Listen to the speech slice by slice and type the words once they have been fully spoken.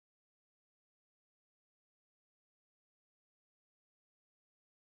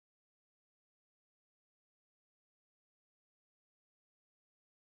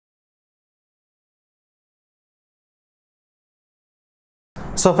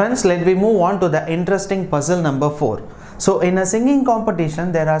So friends, let me move on to the interesting puzzle number 4. So in a singing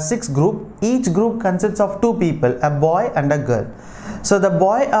competition, there are 6 groups. Each group consists of 2 people, a boy and a girl. So the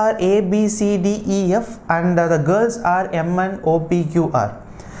boy are A, B, C, D, E, F, and the girls are M, N, O, P, Q, R.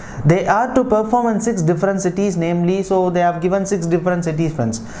 They are to perform in 6 different cities, namely, so they have given 6 different cities,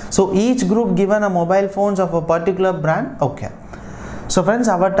 friends. So each group given a mobile phones of a particular brand. Okay. So friends,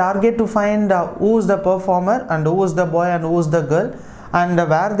 our target to find who is the performer and who is the boy and who is the girl, and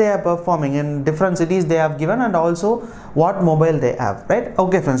where they are performing in different cities they have given, and also what mobile they have, right?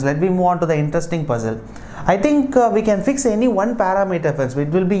 Okay friends, let me move on to the interesting puzzle. I think we can fix any one parameter, friends. It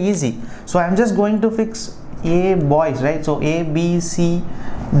will be easy. So I am just going to fix A, boys, right? So A, B, C,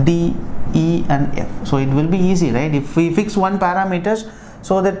 D, E and F. So it will be easy, right? If we fix one parameters,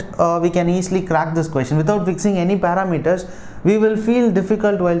 so that we can easily crack this question. Without fixing any parameters, we will feel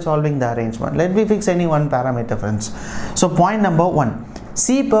difficult while solving the arrangement. Let me fix any one parameter, friends. So point number 1,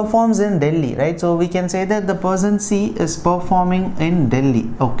 C performs in Delhi, right? So we can say that the person C is performing in Delhi,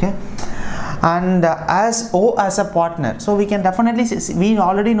 okay? And as O as a partner, so we can definitely say, we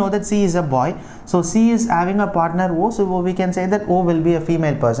already know that C is a boy, so C is having a partner O, so we can say that O will be a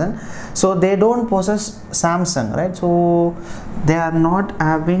female person. So they don't possess Samsung, right? So they are not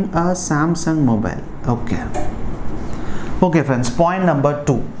having a Samsung mobile. Okay friends, point number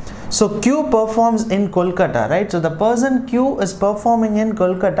 2. So Q performs in Kolkata, right? So the person Q is performing in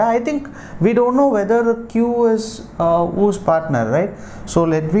Kolkata. I think we don't know whether Q is whose partner, right? So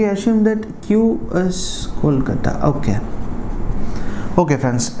let me assume that Q is Kolkata. Okay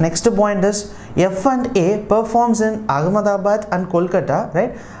friends, next point is F and A performs in Ahmedabad and Kolkata,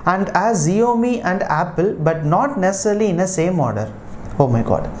 right? And as Xiaomi and Apple, but not necessarily in the same order. Oh my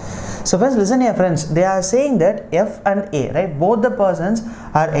god. So first listen here, friends, they are saying that F and A, right, both the persons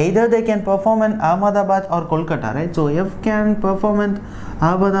are either they can perform in Ahmedabad or Kolkata, right? So F can perform in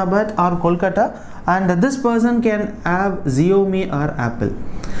Ahmedabad or Kolkata, and this person can have Xiaomi or Apple.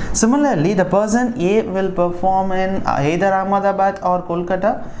 Similarly, the person A will perform in either Ahmedabad or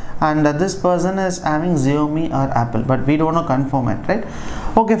Kolkata, and this person is having Xiaomi or Apple, but we don't know confirm it, right?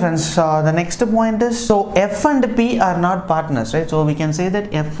 Okay friends, the next point is, so F and P are not partners, right? So we can say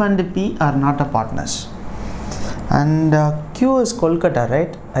that F and P are not a partners, and Q is Kolkata,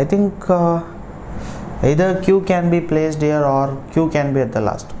 right? I think either Q can be placed here or Q can be at the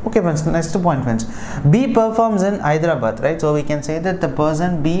last. Okay friends, next point, friends, B performs in Hyderabad, right? So we can say that the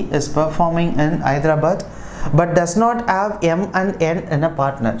person B is performing in Hyderabad, but does not have M and N in a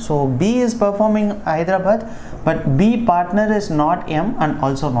partner. So B is performing Hyderabad, but B partner is not M and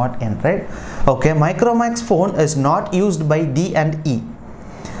also not N, right? Okay, Micromax phone is not used by D and E.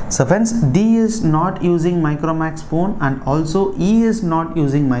 So friends, D is not using Micromax phone, and also E is not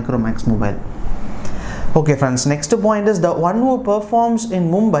using Micromax mobile. Okay friends, next point is the one who performs in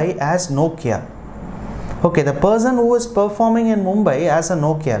Mumbai as Nokia. Okay, the person who is performing in Mumbai as a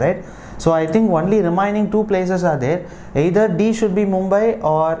Nokia, right? So I think only remaining 2 places are there. Either D should be Mumbai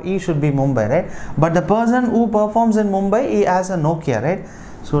or E should be Mumbai, right? But the person who performs in Mumbai, he has a Nokia, right?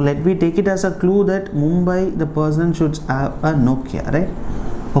 So let me take it as a clue that Mumbai, the person should have a Nokia, right?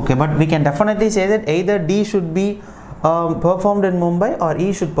 Okay, but we can definitely say that either D should be performed in Mumbai or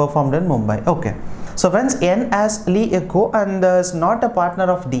E should performed in Mumbai. Okay. So friends, N as Lee Echo and is not a partner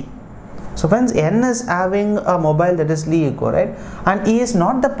of D. So friends, N is having a mobile that is Lee Echo, right? And E is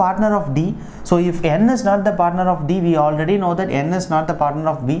not the partner of D. So if N is not the partner of D, we already know that N is not the partner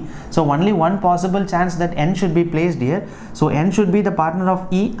of B. So only one possible chance that N should be placed here. So N should be the partner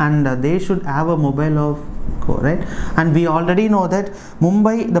of E, and they should have a mobile of Echo, right? And we already know that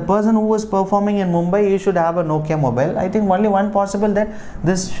Mumbai, the person who is performing in Mumbai, he should have a Nokia mobile. I think only one possible that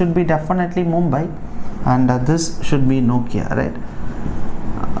this should be definitely Mumbai, and this should be Nokia, right?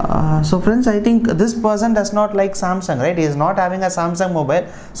 So friends, I think this person does not like Samsung, right? He is not having a Samsung mobile,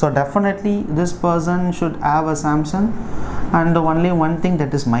 so definitely this person should have a Samsung, and only one thing,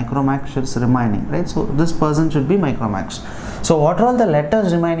 that is Micromax, is remaining, right? So this person should be Micromax. So what are all the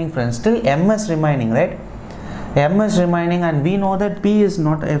letters remaining, friends? Still M is remaining, right? M is remaining, and we know that P is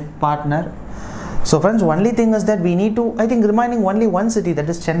not a partner. So friends, only thing is that we need to, I think, remaining only one city, that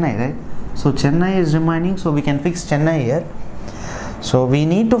is Chennai, right? So Chennai is remaining, so we can fix Chennai here. So we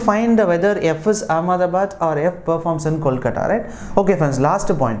need to find whether F is Ahmedabad or F performs in Kolkata, right? Okay friends, last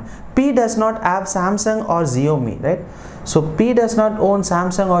point, P does not have Samsung or Xiaomi, right? So P does not own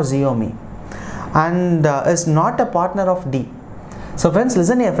Samsung or Xiaomi, and is not a partner of D. So friends,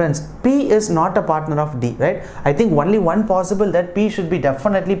 listen here friends, P is not a partner of D, right? I think only one possible that P should be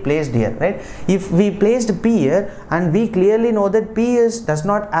definitely placed here, right? If we placed P here and we clearly know that P does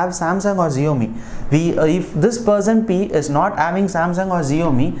not have Samsung or Xiaomi, if this person P is not having Samsung or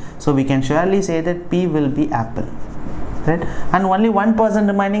Xiaomi, so we can surely say that P will be Apple, right? And only one person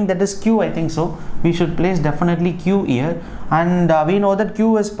remaining, that is Q, I think so. We should place definitely Q here, and we know that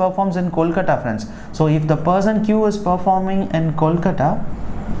Q performs in Kolkata, friends. So if the person Q is performing in Kolkata,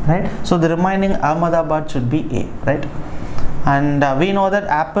 right, so the remaining Ahmedabad should be A, right? And we know that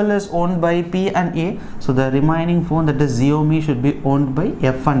Apple is owned by P and A, so the remaining phone, that is Xiaomi, should be owned by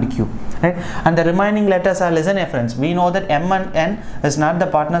F and Q, right? And the remaining letters are, listen here friends, we know that M and N is not the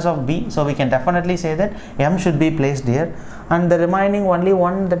partners of B, so we can definitely say that M should be placed here, and the remaining only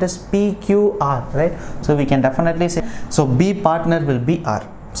one, that is P, Q, R, right? So we can definitely say, so B partner will be R.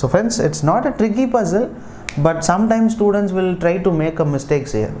 So friends, it's not a tricky puzzle, but sometimes students will try to make a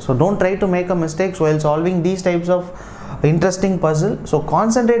mistakes here, so don't try to make a mistakes while solving these types of interesting puzzle. So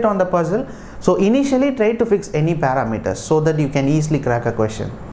concentrate on the puzzle. So initially try to fix any parameters so that you can easily crack a question.